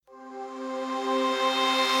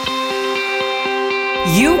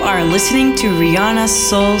You are listening to Rihanna's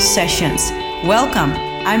Soul Sessions. Welcome.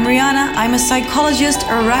 I'm Rihanna. I'm a psychologist,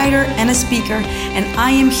 a writer, and a speaker, and I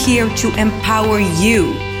am here to empower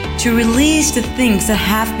you to release the things that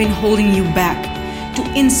have been holding you back,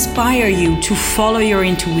 to inspire you to follow your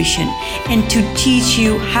intuition, and to teach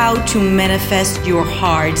you how to manifest your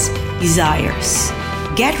heart's desires.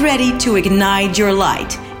 Get ready to ignite your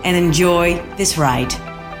light and enjoy this ride.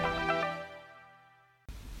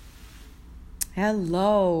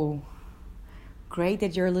 Hello. Great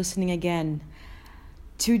that you're listening again.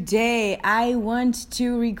 Today, I want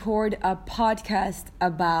to record a podcast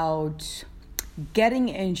about getting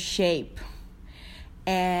in shape.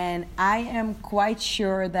 And I am quite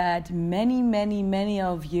sure that many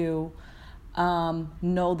of you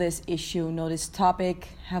know this issue, know this topic,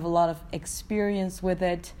 have a lot of experience with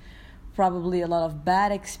it, probably a lot of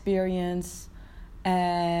bad experience,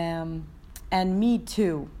 and me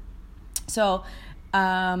too. So,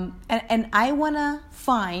 and I want to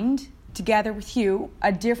find, together with you, a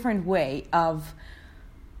different way of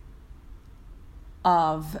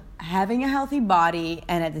having a healthy body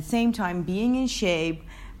and at the same time being in shape,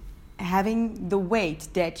 having the weight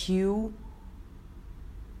that you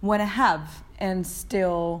want to have and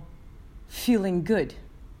still feeling good.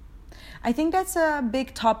 I think that's a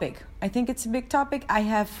big topic. I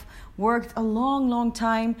have worked a long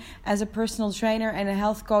time as a personal trainer and a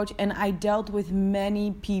health coach, and I dealt with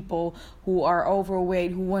many people who are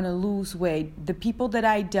overweight, who want to lose weight. The people that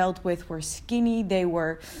I dealt with were skinny, they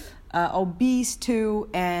were obese too,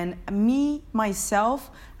 and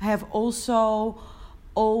myself, I have also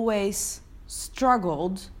always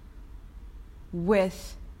struggled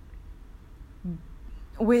with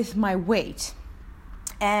my weight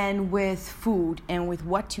and with food and with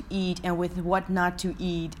what to eat and with what not to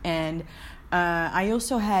eat. And I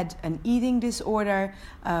also had an eating disorder,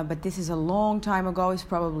 but this is a long time ago. It's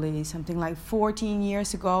probably something like 14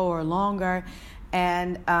 years ago or longer.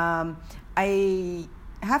 And I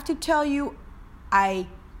have to tell you, I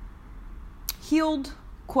healed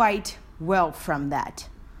quite well from that.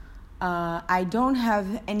 I don't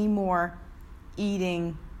have any more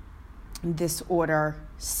eating disorder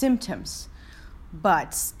symptoms,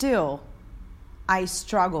 but still I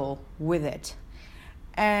struggle with it.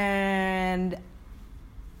 And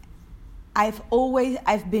I've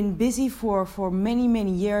been busy for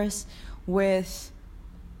many years with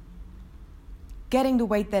getting the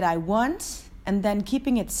weight that I want and then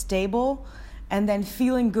keeping it stable and then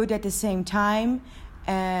feeling good at the same time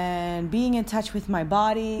and being in touch with my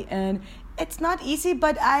body. And it's not easy,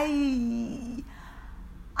 but I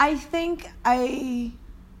think I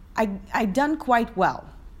done quite well.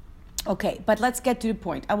 Okay, but let's get to the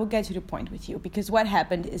point. I will get to the point with you, because what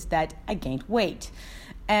happened is that I gained weight.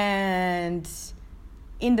 And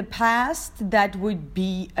in the past, that would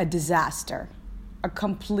be a disaster, a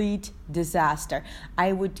complete disaster.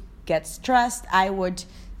 I would get stressed. I would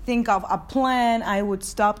think of a plan. I would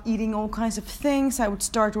stop eating all kinds of things. I would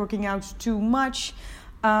start working out too much.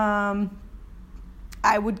 I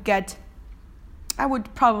would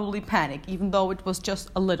probably panic, even though it was just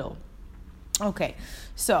a little. Okay,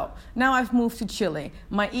 so now I've moved to Chile.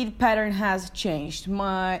 My eat pattern has changed.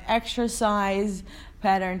 My exercise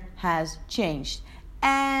pattern has changed.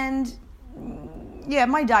 And yeah,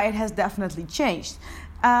 my diet has definitely changed.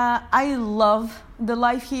 I love the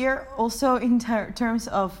life here, also in terms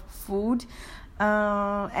of food.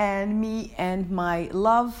 And me and my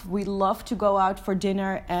love, we love to go out for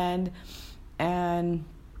dinner and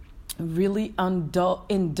really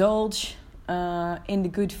indulge in the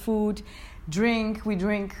good food.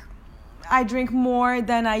 I drink more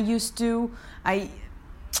than I used to. I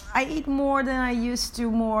eat more than I used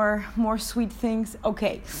to, more sweet things.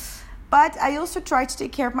 Okay, but I also try to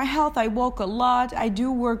take care of my health. I walk a lot, I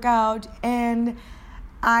do work out, and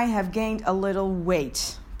I have gained a little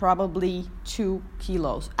weight, probably 2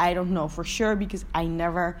 kilos. I don't know for sure, because I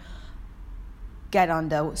never get on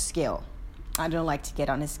the scale. I don't like to get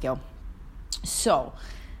on a scale. So,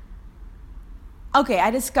 okay,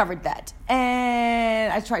 I discovered that.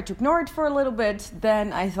 And I tried to ignore it for a little bit.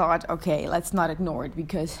 Then I thought, okay, let's not ignore it,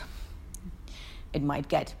 because it might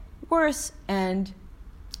get worse and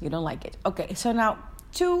you don't like it. Okay, so now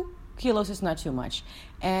 2 kilos is not too much.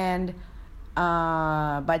 And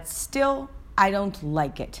but still, I don't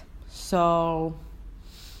like it. So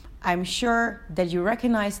I'm sure that you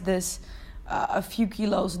recognize this. A few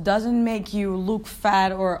kilos doesn't make you look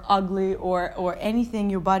fat or ugly or anything.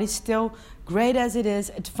 Your body's still great as it is.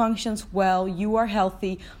 It functions well. You are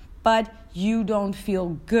healthy, but you don't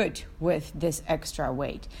feel good with this extra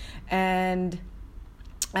weight. And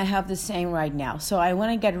I have the same right now. So I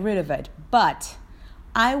want to get rid of it. But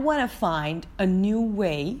I want to find a new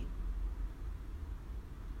way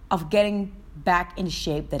of getting back in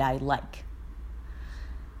shape that I like.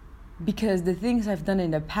 Because the things I've done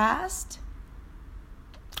in the past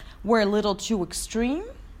were a little too extreme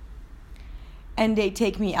and they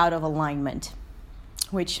take me out of alignment,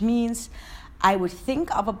 which means I would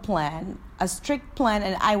think of a plan, a strict plan,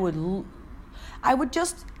 and I would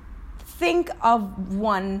just think of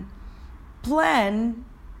one plan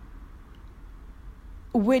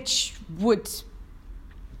which would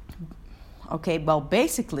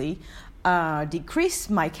basically decrease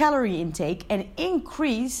my calorie intake and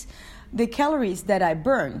increase the calories that I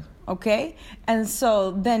burn, okay? And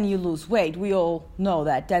so then you lose weight. We all know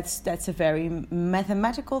that. That's a very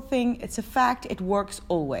mathematical thing. It's a fact. It works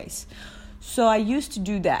always. So I used to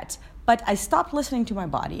do that. But I stopped listening to my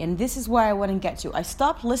body. And this is where I want to get to. I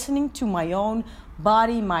stopped listening to my own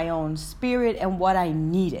body, my own spirit, and what I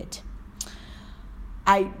needed.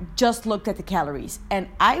 I just looked at the calories, and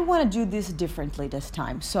I want to do this differently this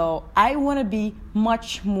time. So I want to be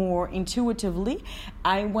much more intuitively.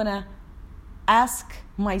 I want to ask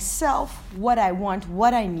myself what I want,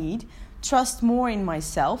 what I need, trust more in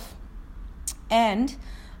myself, and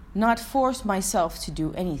not force myself to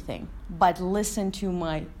do anything, but listen to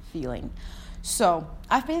my feeling. So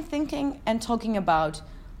I've been thinking and talking about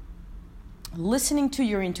listening to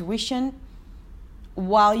your intuition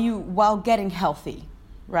while getting healthy.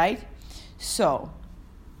 Right? So,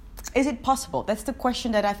 is it possible? That's the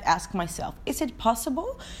question that I've asked myself. Is it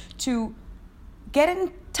possible to get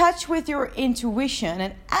in touch with your intuition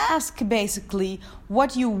and ask basically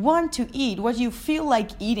what you want to eat, what you feel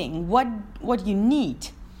like eating, what you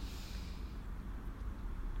need?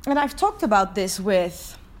 And I've talked about this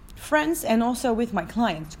with friends and also with my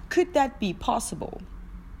clients. Could that be possible?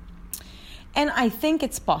 And I think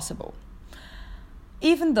it's possible.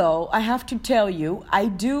 Even though I have to tell you, I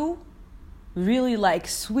do really like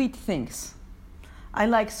sweet things. I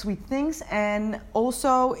like sweet things, and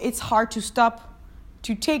also it's hard to stop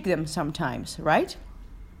to take them sometimes, right?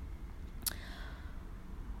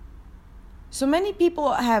 So many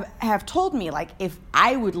people have told me, like, if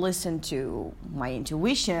I would listen to my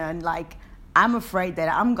intuition, like, I'm afraid that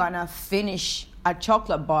I'm gonna finish a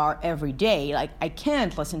chocolate bar every day. Like, I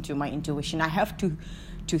can't listen to my intuition. I have to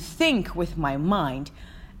think with my mind.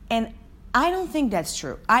 And I don't think that's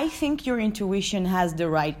true. I think your intuition has the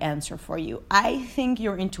right answer for you. I think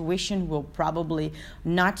your intuition will probably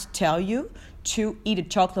not tell you to eat a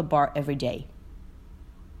chocolate bar every day.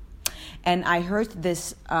 And I heard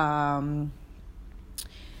this,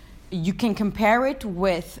 you can compare it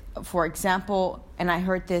with, for example, and I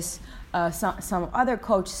heard this, some other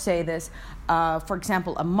coaches say this, for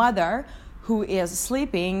example, a mother who is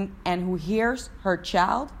sleeping and who hears her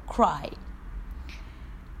child cry.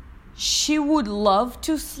 She would love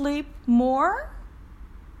to sleep more.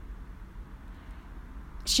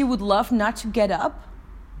 She would love not to get up,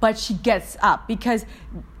 but she gets up because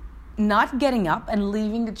not getting up and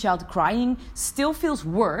leaving the child crying still feels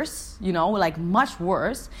worse, like much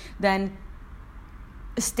worse than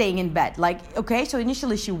staying in bed. Like, okay, so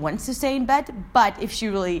initially she wants to stay in bed, but if she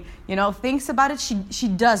really, thinks about it, she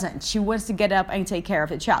doesn't. She wants to get up and take care of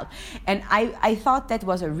the child. And I thought that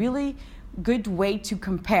was a really good way to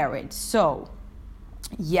compare it. So,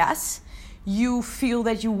 yes, you feel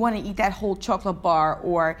that you want to eat that whole chocolate bar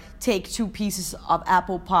or take 2 pieces of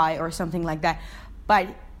apple pie or something like that. But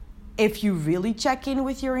if you really check in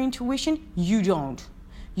with your intuition, you don't.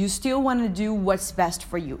 You still want to do what's best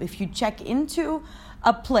for you. If you check into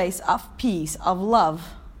a place of peace, of love,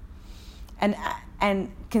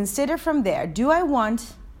 and consider from there, do I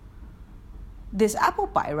want this apple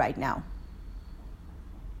pie right now?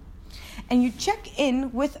 And you check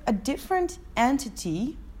in with a different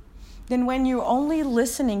entity than when you're only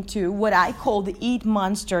listening to what I call the eat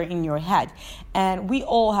monster in your head. And we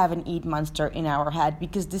all have an eat monster in our head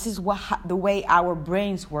because this is the way our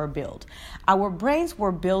brains were built. Our brains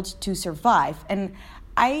were built to survive. And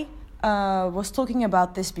I was talking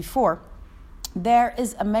about this before. There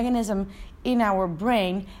is a mechanism in our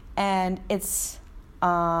brain, and it's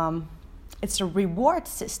a reward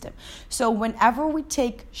system. So whenever we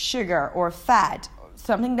take sugar or fat,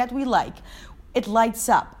 something that we like, it lights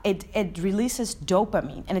up. It releases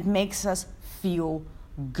dopamine, and it makes us feel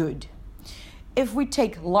good. If we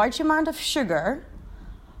take large amount of sugar,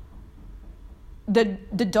 the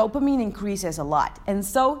dopamine increases a lot. And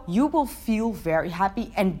so you will feel very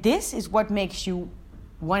happy. And this is what makes you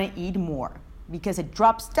want to eat more, because it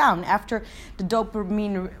drops down. After the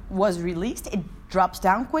dopamine was released, it drops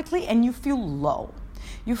down quickly and you feel low.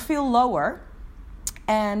 You feel lower,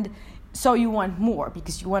 and So you want more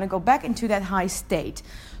because you want to go back into that high state.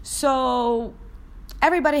 So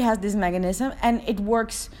everybody has this mechanism, and it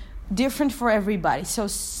works different for everybody. So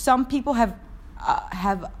some people have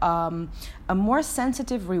a more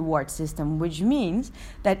sensitive reward system, which means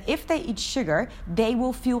that if they eat sugar, they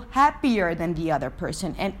will feel happier than the other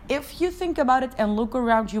person. And if you think about it and look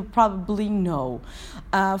around, you probably know.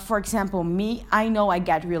 For example, me, I know I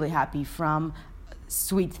get really happy from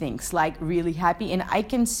sweet things, like really happy. And I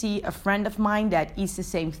can see a friend of mine that eats the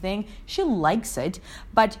same thing. She likes it,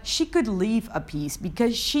 but she could leave a piece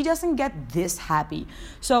because she doesn't get this happy.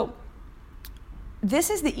 So this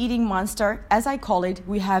is the eating monster, as I call it,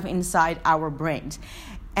 we have inside our brains.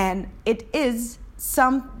 And it is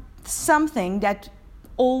something that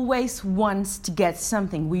always wants to get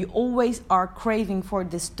something. We always are craving for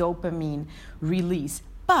this dopamine release.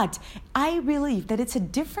 But I believe that it's a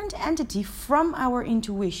different entity from our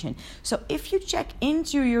intuition. So if you check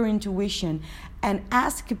into your intuition and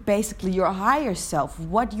ask basically your higher self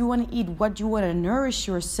what you want to eat, what you want to nourish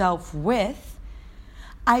yourself with,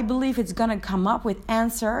 I believe it's going to come up with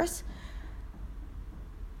answers.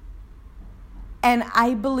 And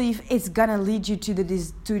I believe it's going to lead you to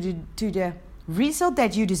the result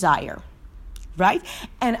that you desire. Right?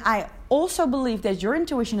 And I also believe that your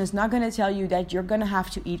intuition is not going to tell you that you're going to have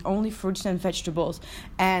to eat only fruits and vegetables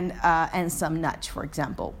and some nuts, for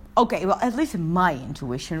example. Okay, well, at least my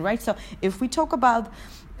intuition, right? So if we talk about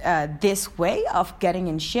this way of getting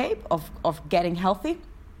in shape, of getting healthy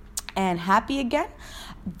and happy again,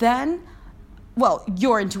 then, well,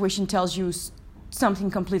 your intuition tells you something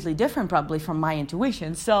completely different probably from my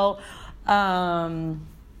intuition. So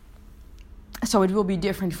it will be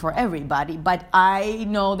different for everybody. But I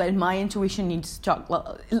know that my intuition needs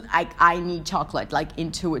chocolate. I need chocolate, like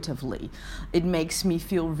intuitively. It makes me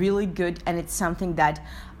feel really good, and it's something that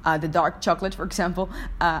the dark chocolate, for example,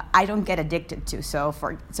 I don't get addicted to. So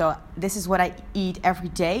this is what I eat every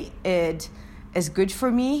day. It is good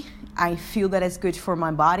for me. I feel that it's good for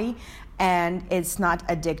my body, and it's not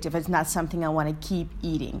addictive. It's not something I want to keep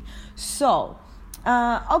eating. So,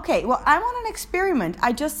 okay, well, I'm on an experiment.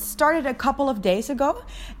 I just started a couple of days ago,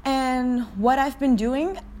 and what I've been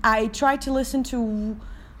doing, I try to listen to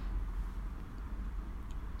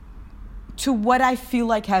what I feel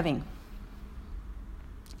like having,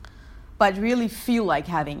 but really feel like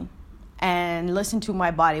having. And listen to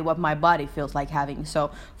my body, what my body feels like having.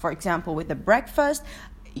 So, for example, with the breakfast,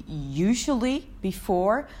 usually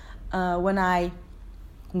before, when I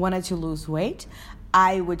wanted to lose weight,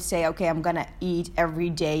 I would say, okay, I'm going to eat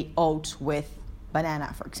every day oats with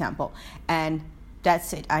banana, for example. And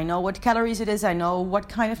that's it. I know what calories it is. I know what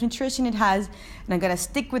kind of nutrition it has. And I'm going to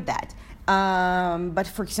stick with that. But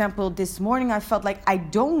for example, this morning I felt like I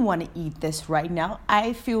don't want to eat this right now.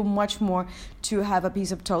 I feel much more to have a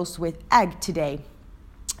piece of toast with egg today,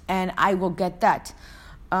 and I will get that.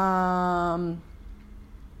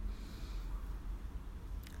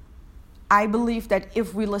 I believe that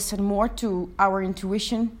if we listen more to our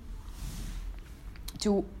intuition,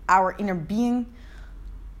 to our inner being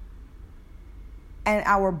and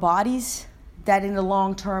our bodies, that in the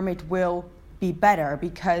long term it will be better.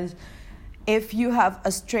 Because if you have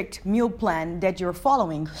a strict meal plan that you're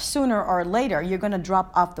following, sooner or later you're going to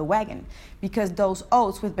drop off the wagon, because those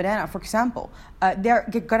oats with banana, for example, they're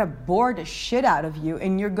going to bore the shit out of you,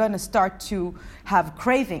 and you're going to start to have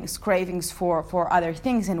cravings for other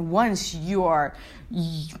things. And once you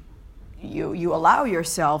allow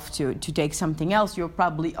yourself to take something else, you'll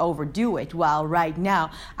probably overdo it. While right now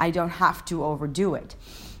I don't have to overdo it.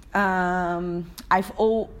 I've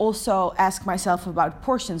also asked myself about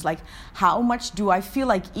portions, like how much do I feel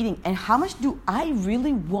like eating, and how much do I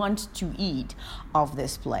really want to eat of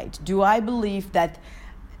this plate? Do I believe that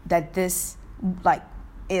this like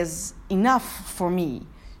is enough for me?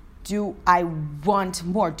 Do I want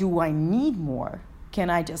more? Do I need more? Can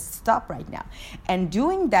I just stop right now? And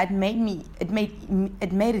doing that made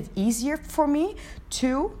it easier for me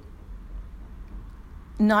to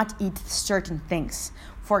not eat certain things.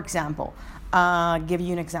 For example, give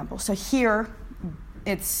you an example. So here,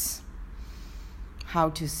 it's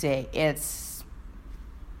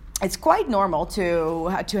quite normal to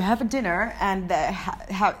have a dinner, and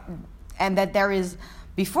that there is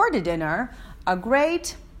before the dinner a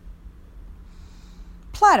great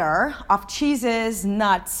platter of cheeses,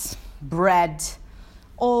 nuts, bread,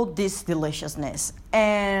 all this deliciousness.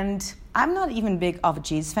 And I'm not even big of a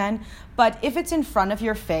cheese fan, but if it's in front of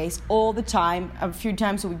your face all the time, a few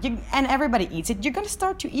times a week, and everybody eats it, you're going to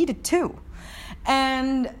start to eat it too.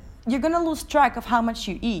 And you're going to lose track of how much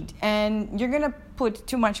you eat. And you're going to put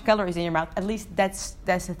too much calories in your mouth. At least that's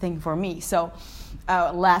the thing for me. So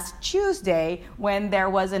last Tuesday, when there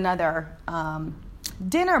was another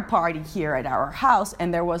dinner party here at our house,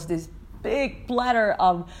 and there was this big platter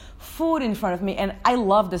of food in front of me, and I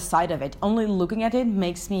love the sight of it. Only looking at it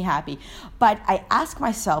makes me happy. But I ask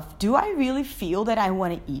myself, do I really feel that I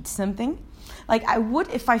want to eat something? Like I would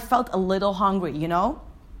if I felt a little hungry, you know?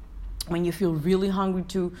 When you feel really hungry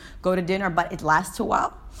to go to dinner, but it lasts a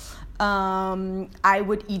while. I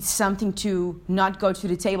would eat something to not go to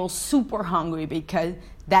the table super hungry, because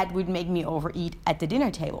that would make me overeat at the dinner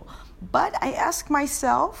table. But I ask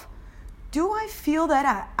myself, do I feel that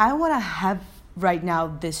I want to have right now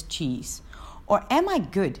this cheese? Or am I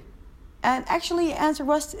good? And actually the answer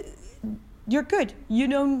was, you're good. You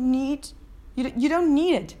don't need it.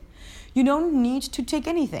 You don't need to take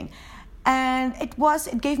anything. And it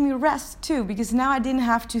gave me rest too, because now I didn't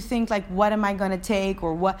have to think like, what am I going to take,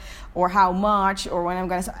 or how much, or when I'm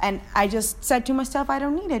going to, and I just said to myself, I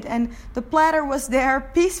don't need it. And the platter was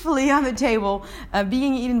there peacefully on the table,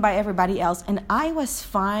 being eaten by everybody else. And I was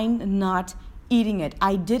fine not eating it.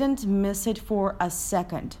 I didn't miss it for a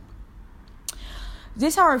second.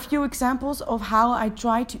 These are a few examples of how I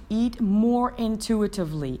try to eat more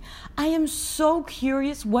intuitively. I am so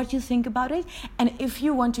curious what you think about it, and if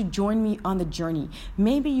you want to join me on the journey.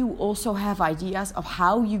 Maybe you also have ideas of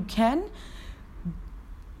how you can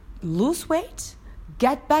lose weight,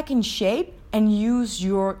 get back in shape, and use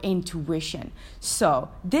your intuition. So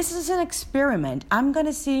this is an experiment. I'm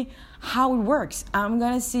gonna see how it works. I'm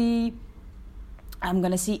gonna see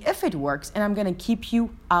if it works, and I'm gonna keep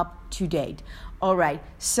you up to date. All right,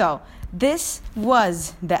 so this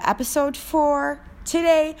was the episode for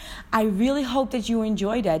today. I really hope that you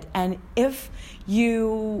enjoyed it, and if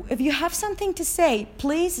you have something to say,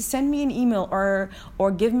 please send me an email or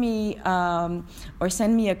give me or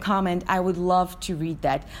send me a comment. I would love to read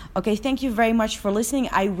that. Okay, thank you very much for listening.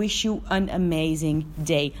 I wish you an amazing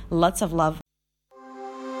day. Lots of love.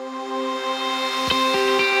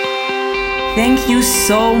 Thank you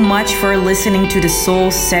so much for listening to the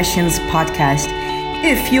Soul Sessions podcast.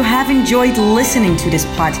 If you have enjoyed listening to this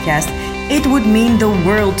podcast, it would mean the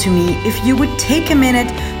world to me if you would take a minute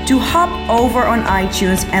to hop over on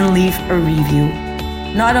iTunes and leave a review.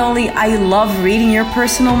 Not only I love reading your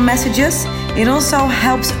personal messages, it also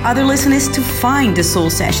helps other listeners to find the Soul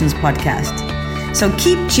Sessions podcast. So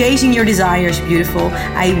keep chasing your desires, beautiful.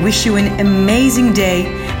 I wish you an amazing day.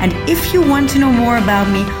 And if you want to know more about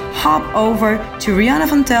me, hop over to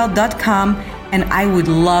riannevantel.com, and I would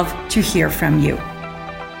love to hear from you.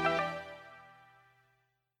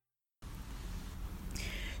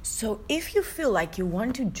 So if you feel like you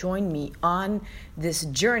want to join me on this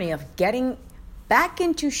journey of getting back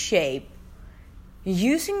into shape,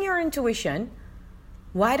 using your intuition,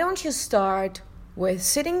 why don't you start with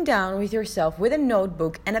sitting down with yourself with a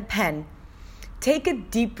notebook and a pen. Take a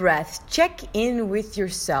deep breath, check in with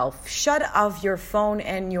yourself, shut off your phone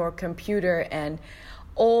and your computer and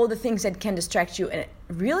all the things that can distract you, and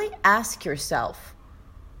really ask yourself,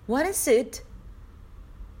 what is it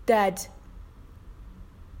that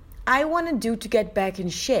I want to do to get back in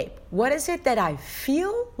shape? What is it that I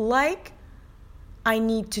feel like I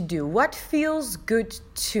need to do? What feels good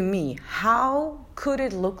to me? How could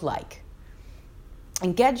it look like?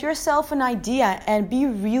 And get yourself an idea and be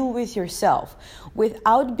real with yourself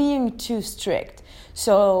without being too strict.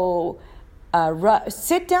 So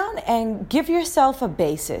sit down and give yourself a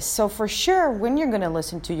basis. So for sure, when you're going to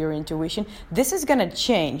listen to your intuition, this is going to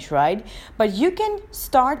change, right? But you can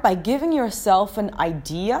start by giving yourself an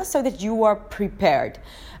idea so that you are prepared.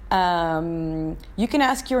 You can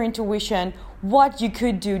ask your intuition what you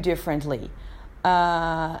could do differently,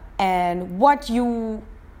 and what you...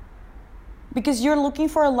 Because you're looking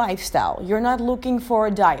for a lifestyle. You're not looking for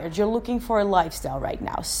a diet. You're looking for a lifestyle right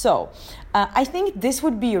now. So I think this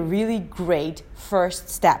would be a really great first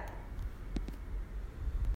step.